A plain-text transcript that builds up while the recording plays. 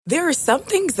There are some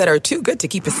things that are too good to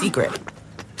keep a secret.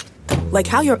 Like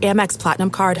how your Amex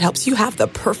Platinum card helps you have the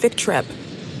perfect trip.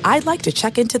 I'd like to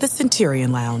check into the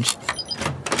Centurion Lounge.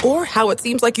 Or how it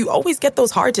seems like you always get those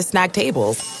hard-to-snag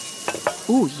tables.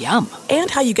 Ooh, yum.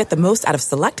 And how you get the most out of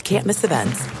select can't-miss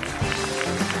events.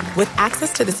 With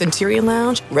access to the Centurion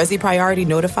Lounge, Resi Priority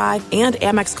Notified, and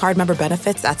Amex card member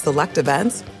benefits at select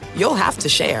events, you'll have to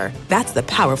share. That's the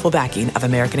powerful backing of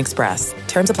American Express.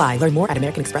 Terms apply. Learn more at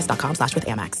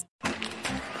americanexpress.com/withAmex.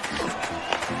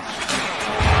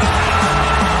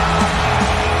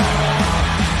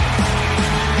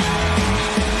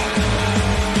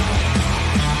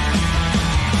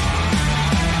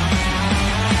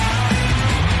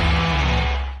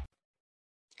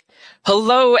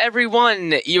 Hello,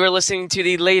 everyone. You are listening to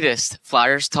the latest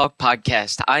Flyers Talk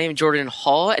podcast. I am Jordan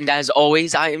Hall, and as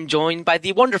always, I am joined by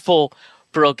the wonderful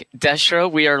Brooke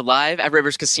Destra. We are live at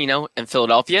Rivers Casino in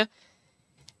Philadelphia.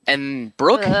 And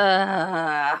Brooke?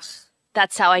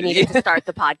 That's how I needed to start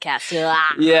the podcast.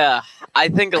 Yeah, I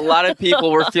think a lot of people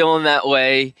were feeling that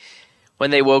way when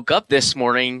they woke up this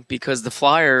morning because the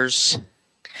Flyers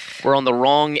were on the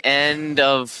wrong end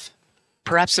of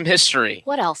perhaps some history.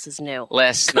 What else is new?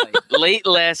 Last night, late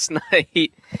last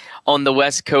night on the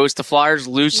West Coast, the Flyers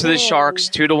lose to the Sharks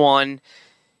 2-1.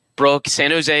 Brooke,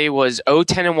 San Jose was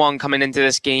 0-10-1 coming into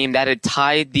this game. That had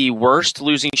tied the worst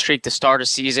losing streak to start a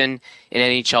season in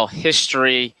NHL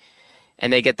history,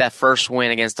 and they get that first win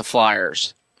against the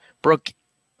Flyers. Brooke,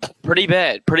 pretty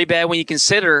bad when you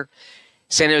consider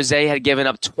San Jose had given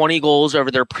up 20 goals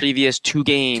over their previous 2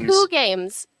 games. 2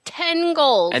 games. 10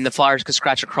 goals. And the Flyers could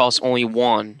scratch across only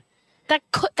 1. That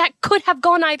could have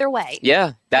gone either way.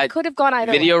 Yeah. That could have gone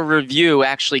either video way. review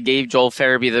actually gave Joel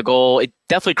Farabee the goal. It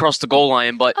definitely crossed the goal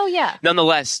line, but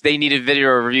nonetheless, they needed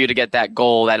video review to get that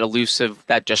goal, that elusive,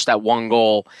 that one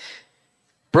goal.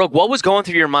 Brooke, what was going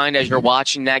through your mind as you're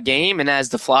watching that game and as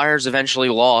the Flyers eventually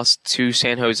lost to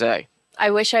San Jose?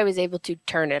 I wish I was able to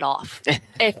turn it off,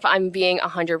 if I'm being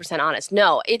 100% honest.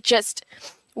 No, it just,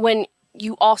 when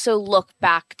you also look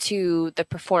back to the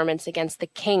performance against the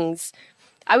Kings,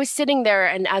 I was sitting there,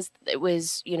 and as it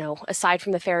was, aside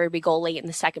from the Farabee goal late in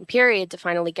the second period to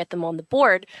finally get them on the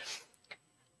board,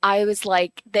 I was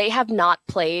like, they have not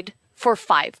played for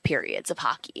 5 periods of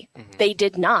hockey. Mm-hmm. They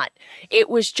did not. It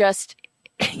was just,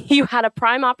 you had a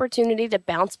prime opportunity to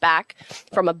bounce back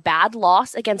from a bad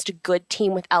loss against a good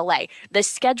team with LA. The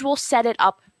schedule set it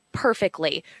up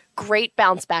perfectly. Great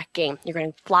bounce back game. You're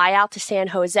going to fly out to San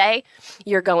Jose.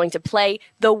 You're going to play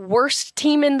the worst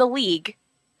team in the league.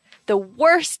 The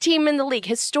worst team in the league.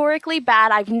 Historically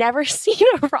bad. I've never seen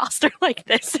a roster like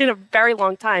this in a very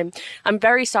long time. I'm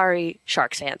very sorry,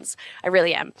 Sharks fans. I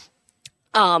really am.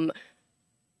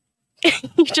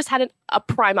 You just had a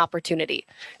prime opportunity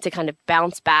to kind of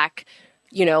bounce back,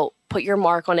 put your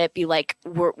mark on it, be like,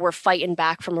 we're fighting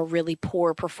back from a really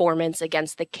poor performance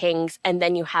against the Kings, and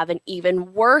then you have an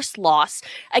even worse loss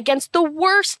against the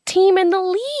worst team in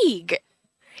the league.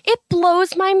 It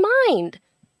blows my mind.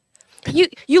 You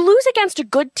lose against a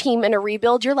good team in a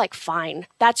rebuild, you're like, fine,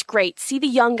 that's great. See the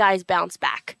young guys bounce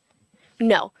back.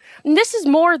 No. And this is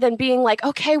more than being like,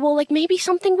 okay, well, like maybe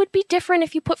something would be different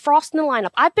if you put Frost in the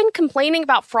lineup. I've been complaining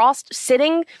about Frost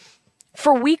sitting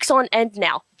for weeks on end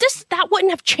now. That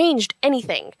wouldn't have changed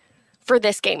anything for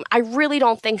this game. I really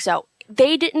don't think so.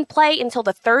 They didn't play until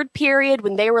the third period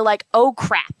when they were like, oh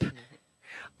crap.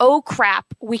 Oh crap,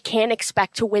 we can't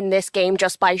expect to win this game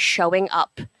just by showing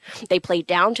up. They played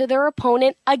down to their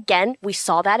opponent again. We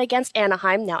saw that against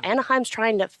Anaheim. Now Anaheim's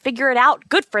trying to figure it out.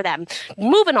 Good for them.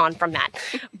 Moving on from that.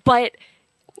 But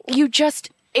it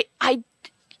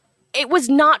was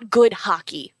not good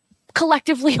hockey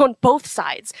collectively on both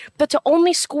sides. But to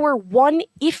only score 1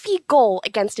 iffy goal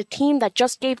against a team that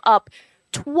just gave up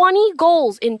 20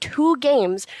 goals in 2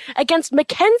 games against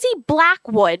Mackenzie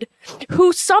Blackwood,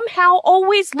 who somehow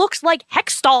always looks like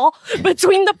Hextall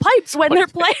between the pipes when they're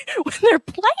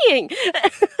playing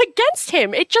against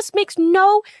him. It just makes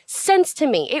no sense to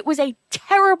me. It was a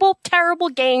terrible, terrible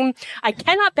game. I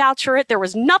cannot vouch for it. There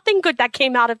was nothing good that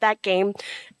came out of that game.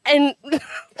 And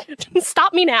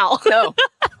stop me now. No.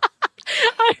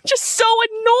 I'm just so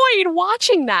annoyed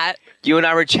watching that. You and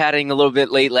I were chatting a little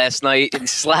bit late last night in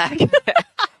Slack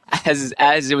as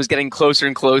it was getting closer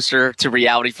and closer to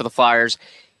reality for the Flyers.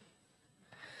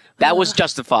 That was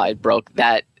justified, Brooke.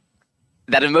 That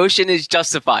emotion is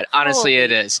justified. Honestly,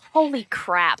 it is. Holy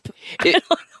crap.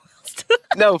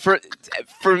 No, for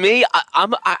me,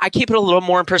 I keep it a little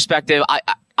more in perspective.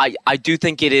 I do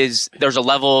think it is. There's a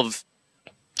level of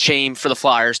shame for the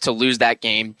Flyers to lose that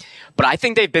game, but I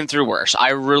think they've been through worse. I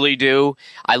really do.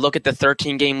 I look at the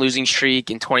 13-game losing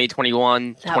streak in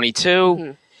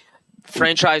 2021-22.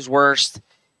 franchise worst.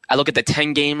 I look at the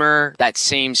 10-gamer that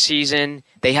same season.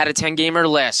 They had a 10-gamer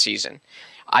last season.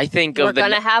 I think we're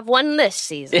going to have one this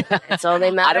season. It's only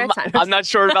a matter of time. I'm not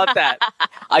sure about that.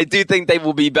 I do think they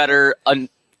will be better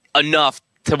enough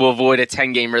to avoid a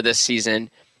 10-gamer this season.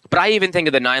 But I even think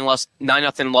of the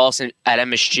 9-0 loss at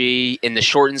MSG in the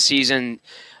shortened season.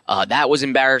 That was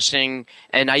embarrassing.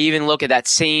 And I even look at that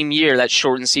same year, that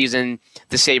shortened season,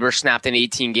 the Sabres snapped an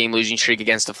 18-game losing streak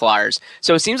against the Flyers.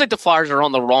 So it seems like the Flyers are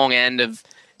on the wrong end of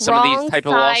some of these type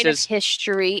of losses. Wrong side of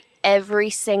history every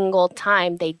single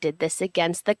time they did this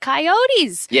against the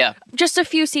Coyotes. Yeah. Just a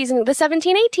few seasons, the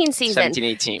 17-18 season.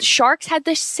 17-18. Sharks had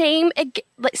the same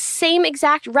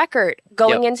exact record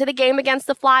going into the game against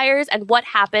the Flyers. And what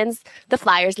happens? The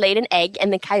Flyers laid an egg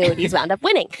and the Coyotes wound up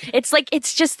winning.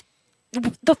 It's just,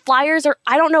 the Flyers are,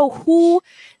 I don't know who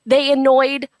they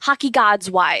annoyed hockey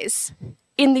gods-wise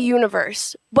in the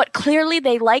universe, but clearly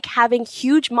they like having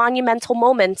huge monumental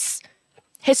moments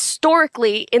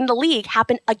historically in the league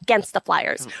happen against the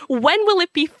Flyers. When will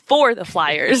it be for the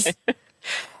Flyers?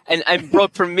 and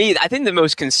Brooke, for me, I think the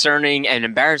most concerning and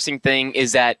embarrassing thing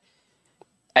is that,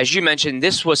 as you mentioned,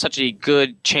 this was such a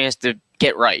good chance to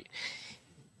get right.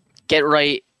 Get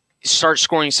right, start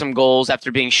scoring some goals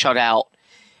after being shut out.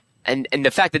 And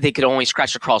the fact that they could only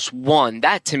scratch across one,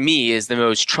 that to me is the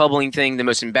most troubling thing, the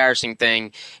most embarrassing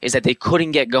thing, is that they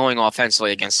couldn't get going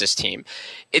offensively against this team.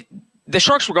 The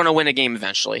Sharks were going to win a game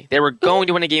eventually. They were going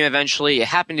to win a game eventually. It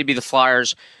happened to be the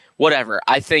Flyers. Whatever.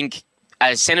 I think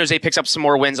as San Jose picks up some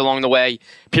more wins along the way,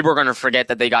 people are going to forget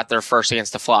that they got their first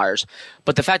against the Flyers.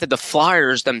 But the fact that the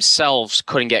Flyers themselves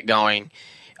couldn't get going,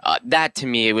 that to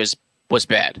me was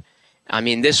bad. I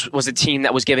mean, this was a team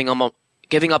that was giving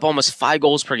up almost 5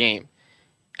 goals per game,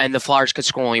 and the Flyers could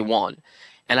score only 1.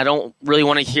 And I don't really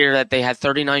want to hear that they had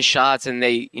 39 shots and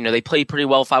they played pretty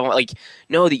well 5-1. Like,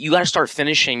 no, that you got to start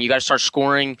finishing, you got to start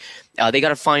scoring. They got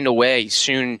to find a way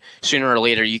sooner or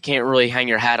later. You can't really hang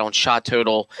your hat on shot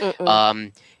total.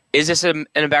 Is this an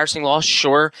embarrassing loss?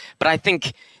 Sure, but I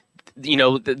think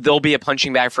there'll be a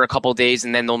punching bag for a couple of days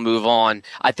and then they'll move on.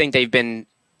 I think they've been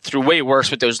through way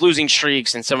worse with those losing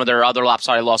streaks and some of their other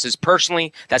lopsided losses.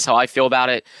 Personally, that's how I feel about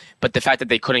it. But the fact that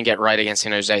they couldn't get right against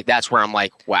San Jose, that's where I'm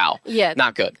like, wow,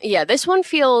 not good. Yeah, this one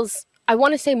feels, I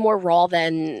want to say, more raw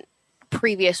than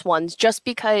previous ones, just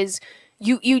because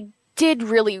you did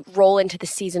really roll into the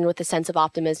season with a sense of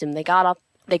optimism. They got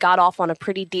off on a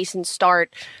pretty decent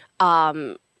start.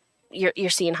 You're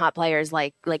seeing hot players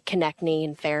like Konechny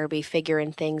and Farabee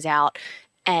figuring things out.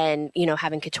 And,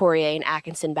 having Couturier and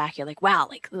Atkinson back, you're like, wow,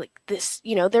 like this,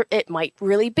 it might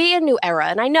really be a new era.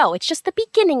 And I know it's just the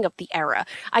beginning of the era.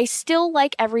 I still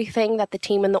like everything that the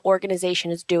team and the organization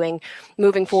is doing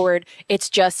moving forward. It's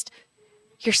just,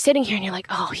 you're sitting here and you're like,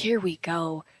 oh, here we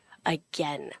go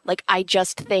again. Like, I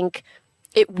just think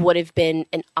it would have been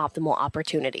an optimal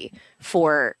opportunity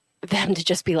for them to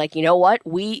just be like, you know what?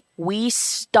 We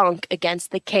stunk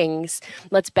against the Kings.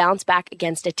 Let's bounce back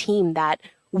against a team that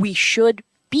we should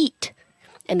beat.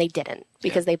 And they didn't,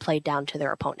 because they played down to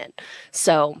their opponent.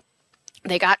 So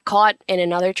they got caught in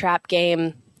another trap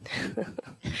game.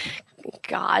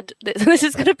 God, this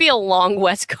is going to be a long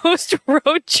West Coast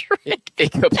road trip.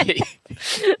 It could be.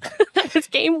 That was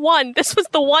game 1. This was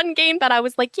the one game that I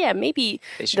was like, yeah, maybe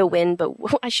the win, but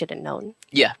I should have known.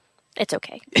 Yeah. It's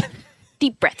okay.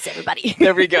 Deep breaths, everybody.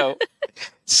 There we go.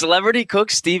 Celebrity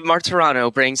cook Steve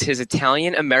Martirano brings his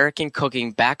Italian-American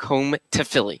cooking back home to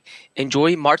Philly.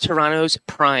 Enjoy Martirano's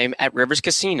Prime at Rivers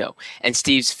Casino and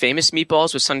Steve's famous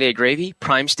meatballs with Sunday gravy,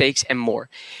 prime steaks, and more.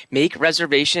 Make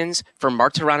reservations for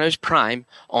Martirano's Prime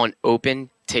on Open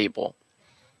Table.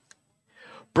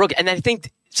 Brooke, and I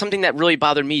think something that really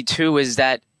bothered me too is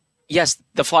that, yes,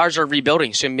 the Flyers are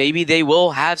rebuilding, so maybe they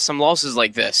will have some losses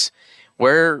like this,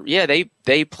 where, yeah,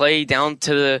 they play down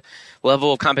to the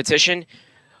level of competition,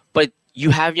 but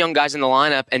you have young guys in the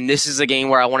lineup, and this is a game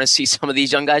where I want to see some of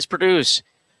these young guys produce.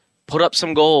 Put up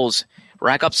some goals,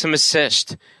 rack up some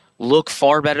assists, look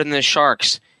far better than the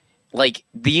Sharks. Like,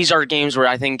 these are games where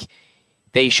I think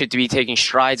they should be taking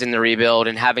strides in the rebuild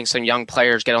and having some young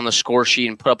players get on the score sheet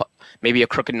and put up maybe a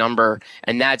crooked number,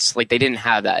 and that's, like, they didn't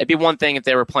have that. It'd be one thing if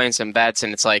they were playing some vets,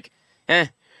 and it's like,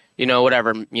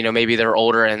 whatever, maybe they're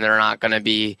older and they're not going to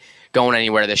be going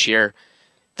anywhere this year.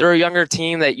 They're a younger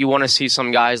team that you want to see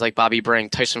some guys like Bobby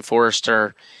Brink, Tyson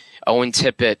Forrester, Owen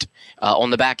Tippett, on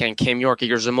the back end, Cam York,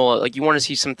 Igor Zamula. Like, you want to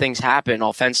see some things happen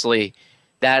offensively.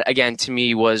 That, again, to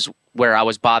me was where I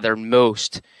was bothered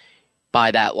most by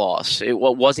that loss. It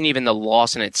wasn't even the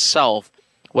loss in itself.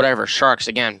 Whatever, Sharks,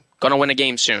 again, going to win a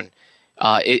game soon.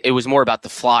 It was more about the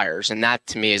Flyers, and that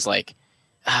to me is like,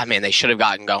 man, they should have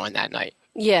gotten going that night.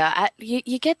 Yeah,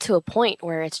 you get to a point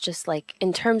where it's just like,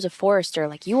 in terms of Forrester,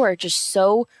 like you are just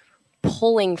so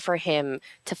pulling for him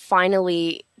to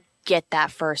finally get that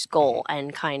first goal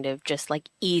and kind of just like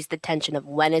ease the tension of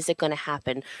when is it going to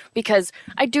happen, because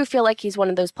I do feel like he's one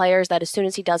of those players that as soon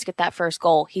as he does get that first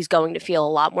goal, he's going to feel a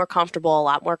lot more comfortable, a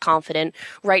lot more confident.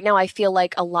 Right now I feel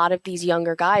like a lot of these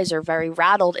younger guys are very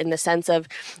rattled in the sense of,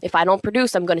 if I don't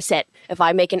produce, I'm going to sit. If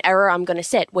I make an error, I'm going to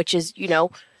sit, which is,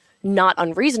 not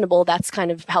unreasonable. That's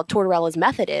kind of how Tortorella's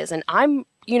method is, and I'm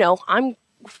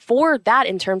for that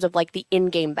in terms of like the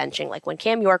in-game benching. Like when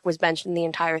Cam York was benched in the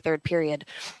entire third period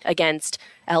against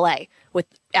LA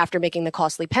after making the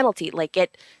costly penalty, like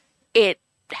it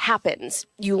happens.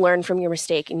 You learn from your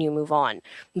mistake and you move on.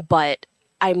 But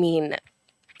I mean,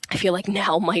 I feel like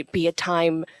now might be a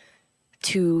time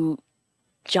to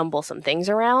jumble some things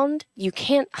around. You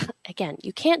can't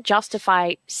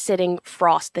justify sitting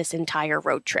Frost this entire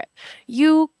road trip.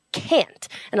 You can't.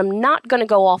 And I'm not going to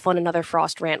go off on another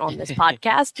Frost rant on this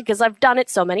podcast because I've done it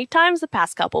so many times the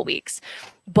past couple weeks.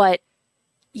 But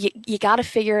you got to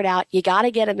figure it out. You got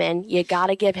to get him in. You got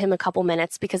to give him a couple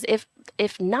minutes, because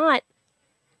if not,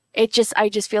 I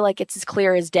just feel like it's as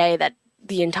clear as day that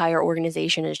the entire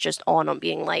organization is just on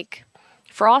being like,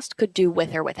 Frost could do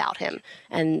with or without him.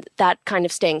 And that kind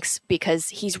of stinks because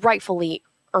he's rightfully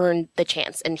earned the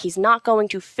chance, and he's not going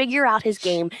to figure out his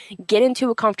game, get into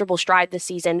a comfortable stride this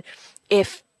season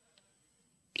if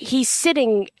he's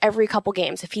sitting every couple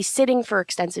games, if he's sitting for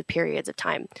extensive periods of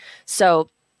time. So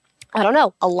I don't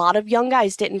know. A lot of young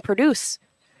guys didn't produce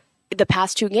the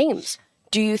past 2 games.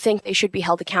 Do you think they should be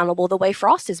held accountable the way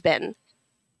Frost has been?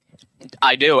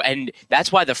 I do, and that's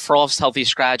why the Frost healthy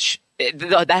scratch,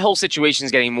 that whole situation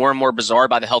is getting more and more bizarre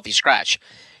by the healthy scratch,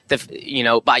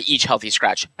 by each healthy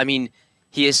scratch. I mean,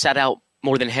 he has sat out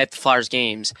more than half the Flyers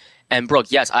games. And Brooke,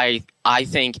 yes, I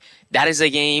think that is a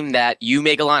game that you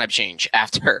make a lineup change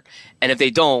after. And if they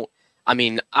don't, I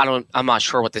mean, I'm not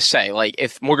sure what to say. Like,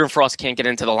 if Morgan Frost can't get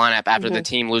into the lineup after the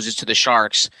team loses to the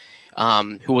Sharks,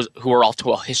 who are off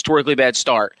to a historically bad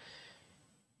start,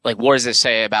 like, what does it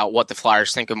say about what the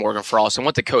Flyers think of Morgan Frost and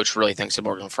what the coach really thinks of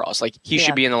Morgan Frost? Like, he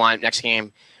should be in the lineup next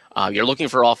game. You're looking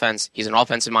for offense. He's an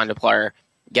offensive-minded player.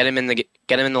 Get him in the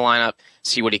lineup.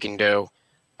 See what he can do.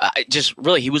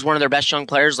 He was one of their best young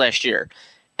players last year,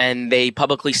 and they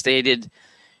publicly stated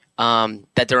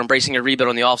that they're embracing a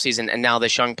rebuild in the offseason, and now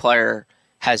this young player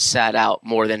has sat out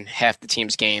more than half the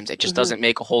team's games. It just doesn't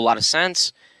make a whole lot of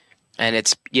sense, and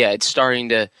it's starting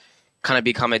to kind of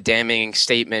become a damning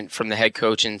statement from the head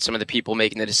coach and some of the people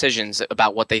making the decisions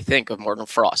about what they think of Morgan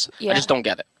Frost. I just don't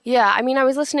get it. Yeah, I mean, I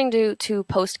was listening to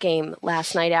post-game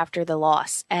last night after the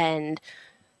loss, and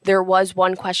there was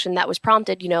one question that was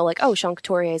prompted, Sean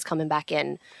Couturier is coming back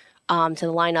in to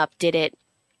the lineup.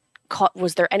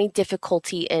 Was there any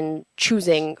difficulty in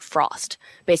choosing Frost,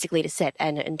 basically, to sit,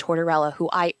 and Tortorella, who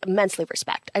I immensely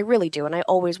respect? I really do, and I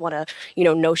always want to,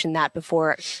 notion that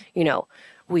before,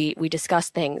 we discuss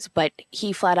things. But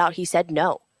he flat out, he said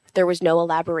no. There was no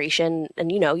elaboration,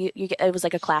 and, it was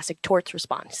like a classic Torts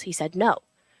response. He said no.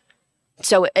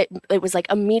 So it was like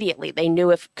immediately they knew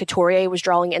if Couturier was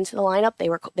drawing into the lineup,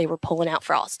 they were pulling out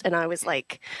Frost, and I was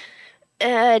like,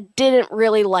 didn't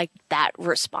really like that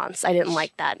response. I didn't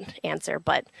like that answer,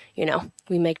 but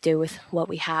we make do with what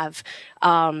we have.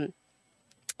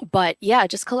 But yeah,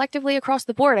 just collectively across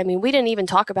the board. I mean, we didn't even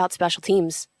talk about special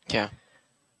teams. Yeah,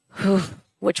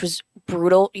 which was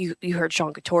brutal. You heard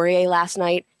Sean Couturier last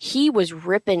night. He was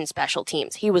ripping special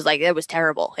teams. He was like, it was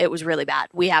terrible. It was really bad.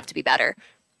 We have to be better.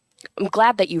 I'm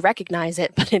glad that you recognize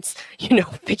it, but it's,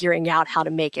 figuring out how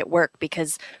to make it work,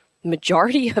 because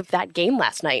majority of that game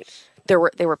last night, there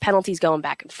were penalties going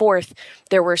back and forth.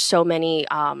 There were so many,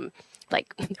 there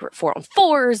were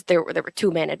 4-on-4s. There were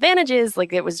 2-man advantages.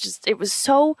 Like, it was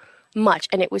so much,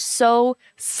 and it was so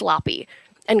sloppy.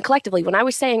 And collectively, when I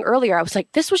was saying earlier, I was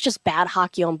like, this was just bad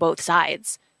hockey on both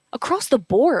sides across the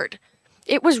board.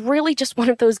 It was really just one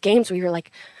of those games where you're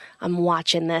like, I'm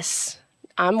watching this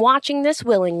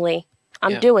willingly.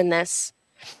 I'm doing this.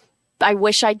 I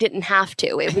wish I didn't have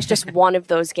to. It was just one of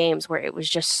those games where it was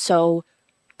just so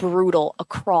brutal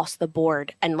across the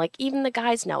board. And like, even the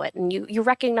guys know it, and you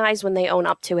recognize when they own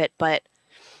up to it. But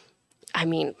I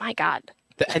mean, my God.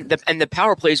 And the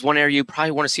power play is one area you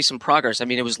probably want to see some progress. I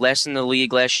mean, it was last in the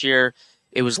league last year.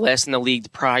 It was last in the league the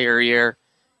prior year.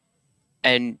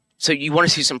 And so you want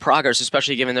to see some progress,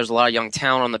 especially given there's a lot of young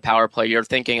talent on the power play. You're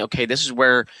thinking, okay, this is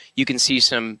where you can see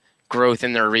some growth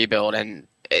in their rebuild, and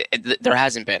there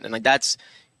hasn't been. And like, that's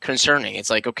concerning. It's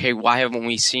like, okay, why haven't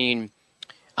we seen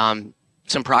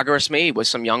some progress made with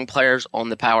some young players on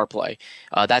the power play?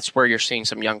 That's where you're seeing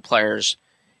some young players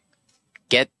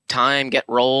get time, get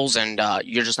roles, and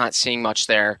you're just not seeing much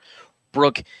there.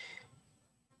 Brooke,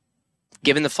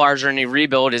 given the Flyers are in a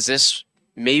rebuild, is this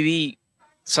maybe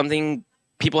something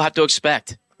people have to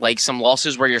expect? Like some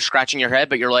losses where you're scratching your head,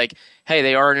 but you're like, hey,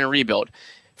 they are in a rebuild.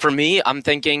 For me, I'm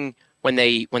thinking when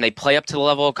they play up to the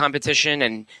level of competition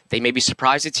and they maybe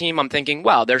surprise the team, I'm thinking,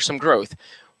 wow, there's some growth.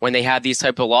 When they have these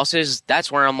type of losses,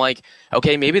 that's where I'm like,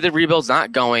 okay, maybe the rebuild's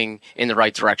not going in the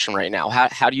right direction right now.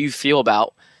 How do you feel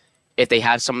about if they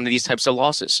have some of these types of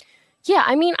losses? Yeah,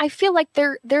 I mean, I feel like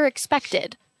they're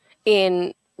expected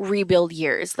in rebuild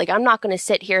years. Like, I'm not going to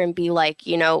sit here and be like,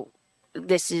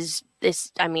 this.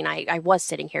 I mean, I was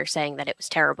sitting here saying that it was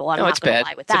terrible. I'm not going to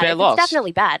lie with that. It's a bad loss. It's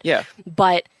definitely bad. Yeah.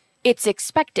 But it's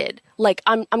expected. Like,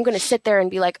 I'm going to sit there and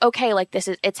be like, okay, like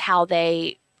it's how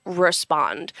they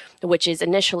respond, which is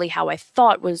initially how I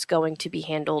thought was going to be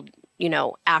handled,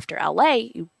 after LA.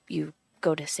 You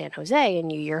go to San Jose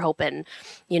and you're hoping,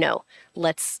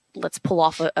 let's pull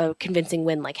off a convincing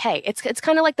win. Like, hey, it's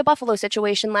kind of like the Buffalo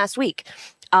situation last week.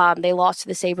 They lost to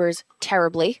the Sabres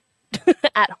terribly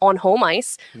on home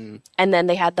ice, and then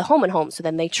they had the home and home. So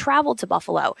then they traveled to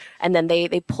Buffalo, and then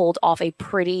they pulled off a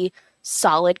pretty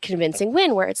solid, convincing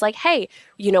win where it's like, hey,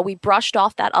 we brushed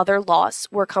off that other loss.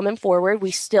 We're coming forward. We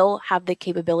still have the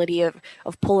capability of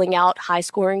pulling out high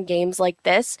scoring games like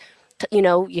this.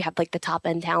 You have like the top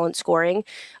end talent scoring.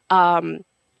 But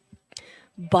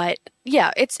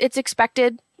yeah, it's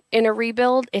expected in a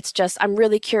rebuild. It's just, I'm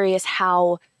really curious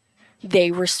how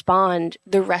they respond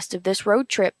the rest of this road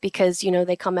trip because,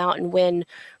 they come out and win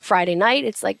Friday night.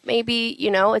 It's like, maybe,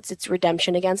 it's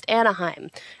redemption against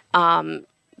Anaheim.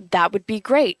 That would be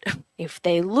great. If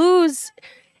they lose,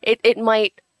 it's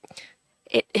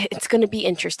going to be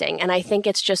interesting. And I think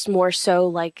it's just more so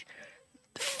like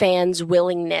fans'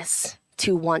 willingness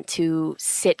to want to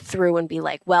sit through and be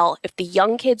like, well, if the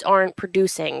young kids aren't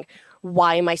producing,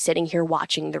 why am I sitting here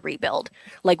watching the rebuild?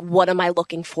 Like, what am I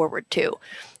looking forward to?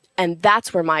 And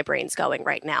that's where my brain's going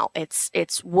right now.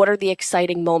 It's what are the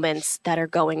exciting moments that are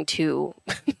going to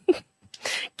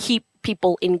keep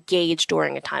people engaged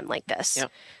during a time like this.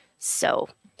 Yep. So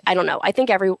I don't know. I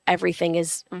think everything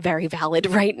is very valid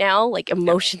right now. Like,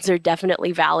 emotions are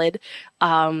definitely valid.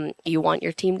 You want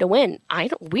your team to win.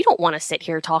 We don't want to sit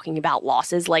here talking about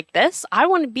losses like this. I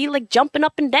want to be like jumping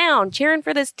up and down, cheering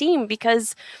for this team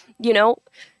because,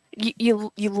 you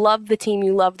love the team,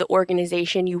 you love the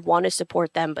organization, you want to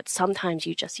support them, but sometimes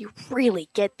you really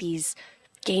get these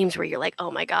games where you're like,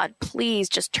 oh my God, please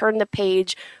just turn the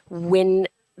page, win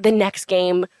the next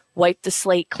game, wipe the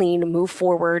slate clean, move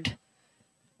forward.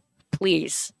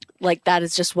 Please. Like, that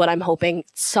is just what I'm hoping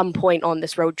some point on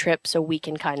this road trip so we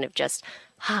can kind of just,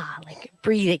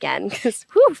 breathe again. 'Cause,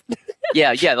 whew.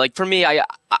 Yeah. Like, for me, I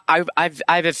have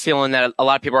a feeling that a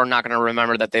lot of people are not going to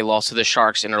remember that they lost to the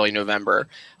Sharks in early November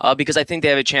because I think they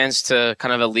have a chance to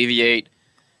kind of alleviate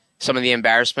some of the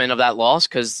embarrassment of that loss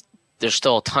because there's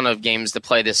still a ton of games to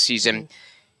play this season.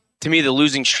 To me, the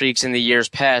losing streaks in the years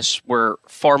past were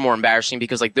far more embarrassing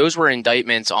because, like, those were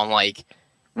indictments on, like,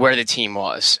 where the team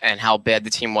was and how bad the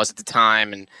team was at the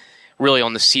time and really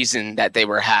on the season that they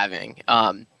were having.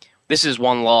 This is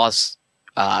one loss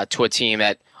to a team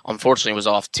that unfortunately was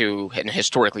off to an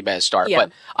historically bad start. Yeah.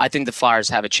 But I think the Flyers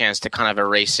have a chance to kind of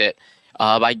erase it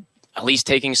by at least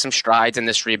taking some strides in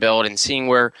this rebuild and seeing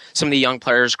where some of the young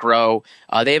players grow.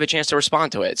 They have a chance to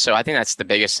respond to it. So I think that's the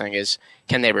biggest thing is,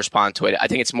 can they respond to it? I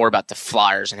think it's more about the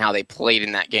Flyers and how they played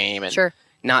in that game and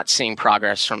not seeing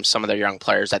progress from some of their young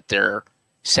players that they're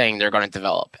saying they're going to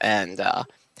develop. And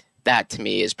that to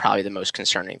me is probably the most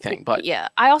concerning thing. But yeah,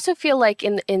 I also feel like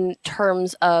in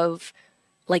terms of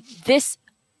like this,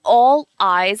 all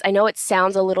eyes, I know it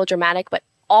sounds a little dramatic, but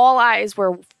all eyes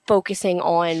were focusing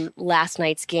on last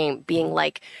night's game being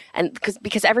like, and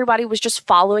because everybody was just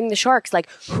following the Sharks, like,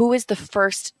 who is the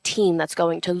first team that's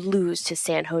going to lose to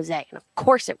San Jose? And of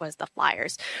course it was the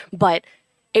Flyers, but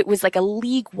it was like a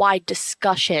league-wide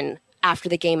discussion after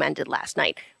the game ended last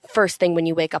night. First thing when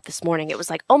you wake up this morning, it was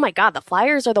like, oh my God, the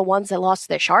Flyers are the ones that lost to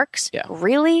the Sharks? Yeah.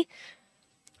 Really?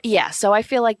 Yeah, so I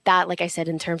feel like that, like I said,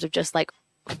 in terms of just like,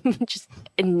 just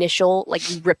initial, like,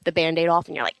 you rip the Band-Aid off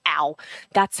and you're like, ow,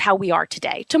 that's how we are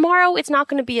today. Tomorrow, it's not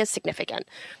going to be as significant,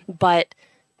 but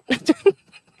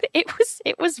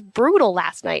it was brutal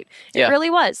last night. It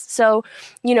really was. So,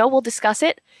 we'll discuss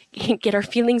it, get our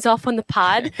feelings off on the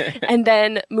pod, and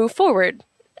then move forward.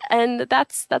 And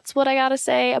that's what I got to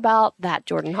say about that,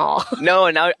 Jordan Hall. No,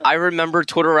 and I remember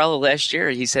Tortorella last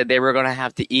year. He said they were going to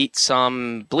have to eat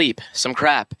some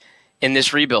crap in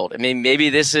this rebuild. I mean, maybe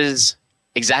this is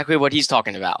exactly what he's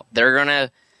talking about. They're going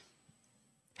to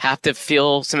have to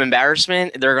feel some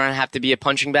embarrassment. They're going to have to be a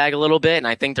punching bag a little bit, and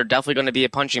I think they're definitely going to be a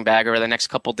punching bag over the next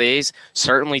couple days.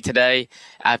 Certainly today,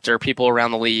 after people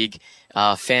around the league,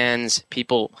 fans,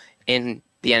 people in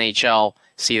the NHL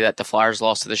see that the Flyers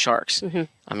lost to the Sharks. Mm-hmm.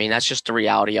 I mean, that's just the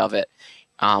reality of it.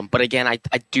 But again, I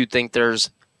do think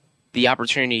there's the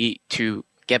opportunity to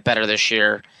get better this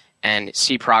year and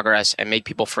see progress and make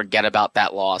people forget about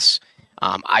that loss.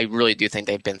 I really do think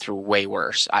they've been through way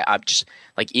worse. I'm just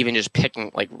even just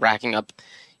racking up,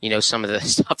 some of the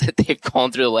stuff that they've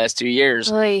gone through the last 2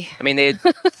 years. Oy. I mean, they had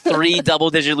 3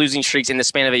 double-digit losing streaks in the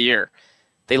span of a year.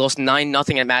 They lost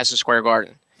 9-0 at Madison Square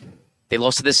Garden. They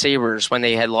lost to the Sabres when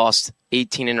they had lost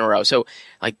 18 in a row. So,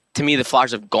 to me, the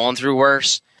Flyers have gone through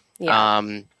worse.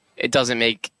 Yeah. It doesn't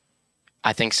make,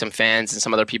 I think, some fans and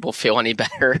some other people feel any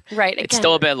better. Right. Again, it's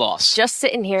still a bad loss. Just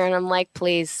sitting here and I'm like,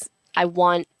 please, I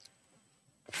want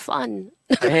fun.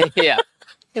 Yeah.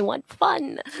 I want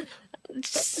fun.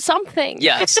 Something.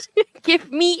 Yes. Give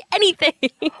me anything.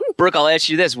 Brooke, I'll ask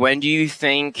you this. When do you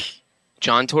think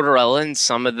John Tortorella and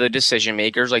some of the decision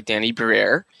makers like Danny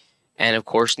Briere and, of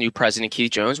course, new president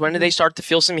Keith Jones, when do they start to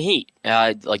feel some heat?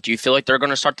 Do you feel like they're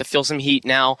going to start to feel some heat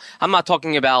now? I'm not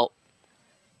talking about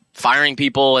firing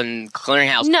people and clearing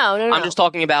house. No. I'm just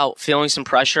talking about feeling some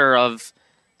pressure of,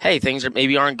 hey, things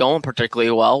maybe aren't going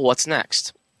particularly well. What's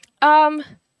next?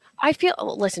 I feel.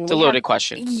 Listen, it's a loaded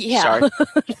question. Yeah, sorry,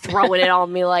 throwing it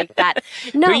on me like that.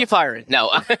 No, who are you firing?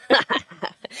 No,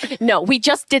 no, we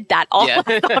just did that all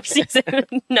off season.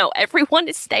 No, everyone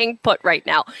is staying put right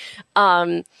now.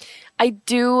 I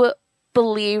do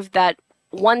believe that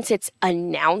once it's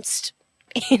announced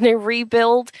in a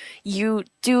rebuild, you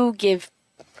do give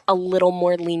a little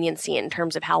more leniency in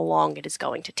terms of how long it is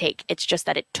going to take. It's just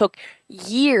that it took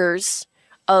years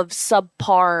of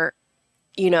subpar,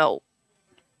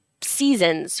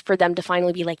 seasons for them to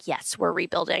finally be like, yes, we're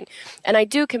rebuilding. And I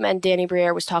do commend Danny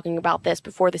Briere was talking about this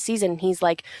before the season. He's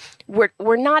like, we're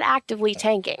not actively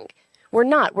tanking. We're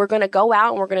not. We're going to go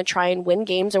out and we're going to try and win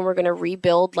games and we're going to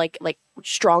rebuild like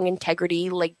strong integrity.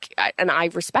 And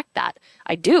I respect that.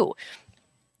 I do.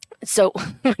 So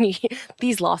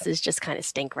these losses just kind of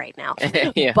stink right now.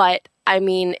 Yeah. But I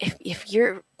mean, if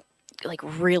you're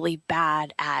really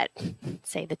bad at,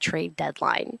 say, the trade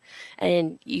deadline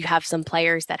and you have some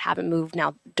players that haven't moved.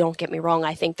 Now, don't get me wrong.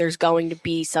 I think there's going to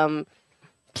be some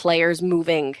players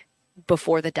moving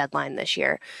before the deadline this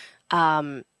year.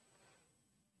 Yeah,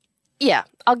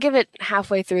 I'll give it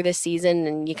halfway through this season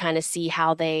and you kind of see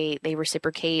how they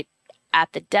reciprocate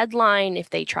at the deadline, if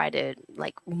they try to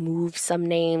move some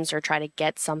names or try to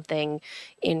get something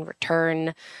in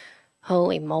return.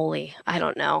 Holy moly. I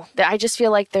don't know. I just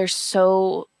feel like they're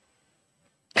so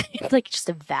just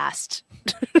a vast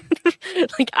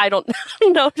I don't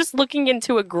know, just looking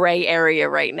into a gray area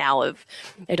right now of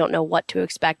I don't know what to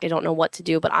expect. I don't know what to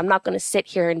do, but I'm not going to sit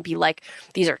here and be like,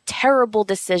 these are terrible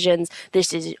decisions.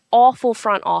 This is awful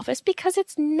front office, because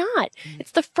it's not.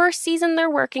 It's the first season they're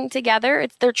working together.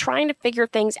 They're trying to figure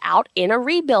things out in a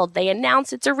rebuild. They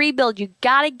announce it's a rebuild. You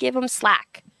got to give them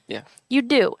slack. Yeah. You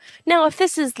do. Now, if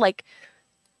this is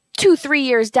 2-3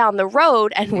 years down the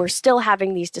road and we're still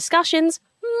having these discussions,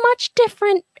 much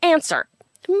different answer.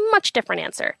 Much different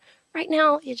answer. Right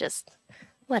now, you just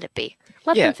let it be.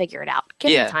 Let them figure it out.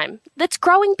 Give them time. That's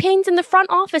growing pains in the front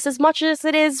office as much as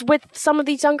it is with some of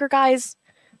these younger guys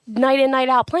night in, night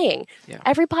out playing. Yeah.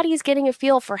 Everybody is getting a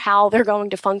feel for how they're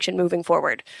going to function moving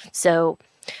forward. So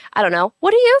I don't know.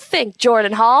 What do you think,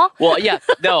 Jordan Hall? Well, yeah,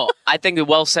 no, I think it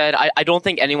well said. I don't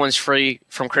think anyone's free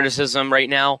from criticism right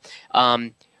now.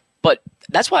 But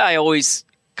that's why I always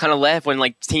kind of laugh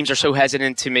when teams are so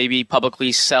hesitant to maybe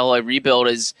publicly sell a rebuild.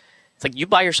 Is it's you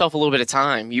buy yourself a little bit of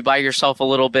time. You buy yourself a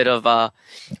little bit of a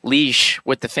leash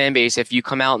with the fan base if you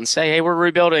come out and say, hey, we're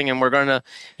rebuilding and we're going to,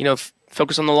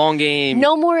 focus on the long game.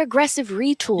 No more aggressive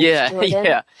retools, Yeah, Jordan.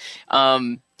 yeah.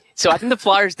 So I think the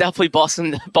Flyers definitely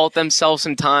bought themselves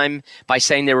some time by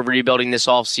saying they were rebuilding this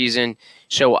offseason.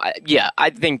 So, I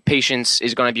think patience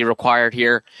is going to be required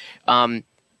here. I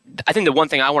think the one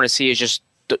thing I want to see is just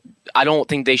I don't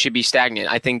think they should be stagnant.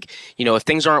 I think, if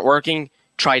things aren't working,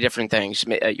 try different things,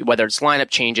 whether it's lineup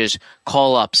changes,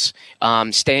 call-ups,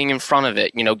 staying in front of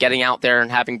it, getting out there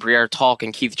and having Briere talk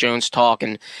and Keith Jones talk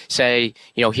and say,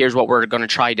 here's what we're going to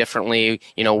try differently.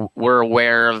 We're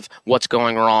aware of what's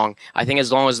going wrong. I think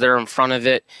as long as they're in front of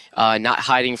it, not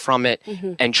hiding from it,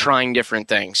 and trying different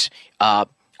things,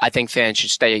 I think fans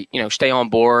should stay on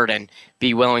board and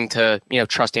be willing to,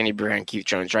 trust Danny Briere and Keith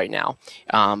Jones right now.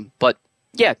 But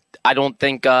yeah, I don't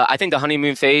think, I think the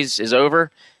honeymoon phase is over.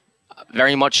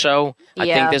 Very much so. I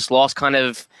think this loss kind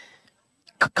of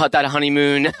cut that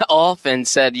honeymoon off and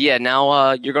said, yeah,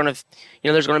 now you're going to,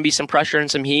 there's going to be some pressure and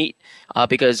some heat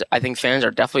because I think fans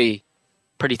are definitely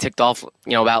pretty ticked off,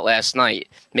 about last night.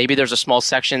 Maybe there's a small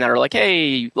section that are like,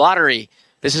 hey, lottery,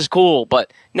 this is cool.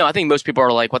 But no, I think most people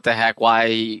are like, what the heck?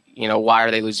 Why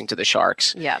are they losing to the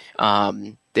Sharks? Yeah.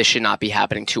 This should not be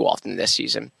happening too often this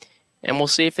season. And we'll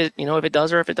see if it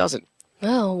does or if it doesn't.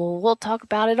 Oh, well, we'll talk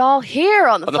about it all here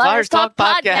on the Flyers Talk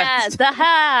podcast.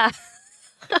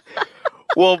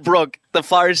 Well, Brooke, the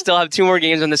Flyers still have 2 more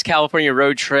games on this California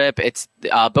road trip. It's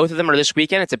both of them are this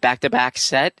weekend. It's a back-to-back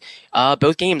set.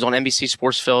 Both games on NBC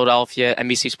Sports Philadelphia,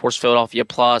 NBC Sports Philadelphia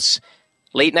Plus.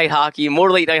 Late night hockey,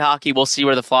 more late night hockey. We'll see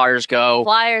where the Flyers go.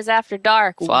 Flyers after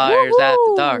dark. Flyers Woo-hoo!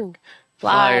 after dark.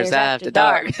 Flyers after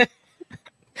dark.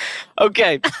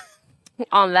 Okay.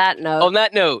 On that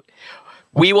note,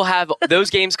 we will have those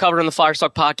games covered on the Flyers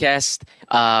Talk podcast.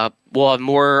 We'll have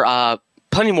more.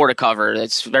 Plenty more to cover.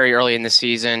 It's very early in the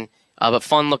season, but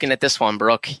fun looking at this one,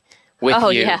 Brooke, with you. Oh,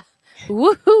 yeah.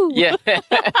 Woohoo! Yeah.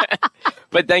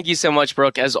 But thank you so much,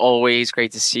 Brooke. As always,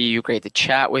 great to see you. Great to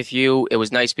chat with you. It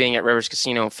was nice being at Rivers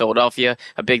Casino in Philadelphia.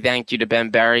 A big thank you to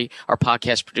Ben Barry, our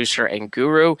podcast producer and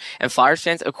guru. And Flyers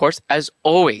fans, of course, as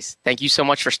always, thank you so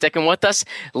much for sticking with us,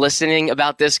 listening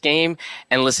about this game,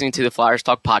 and listening to the Flyers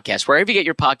Talk podcast. Wherever you get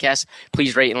your podcasts,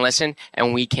 please rate and listen,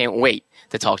 and we can't wait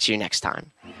to talk to you next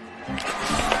time.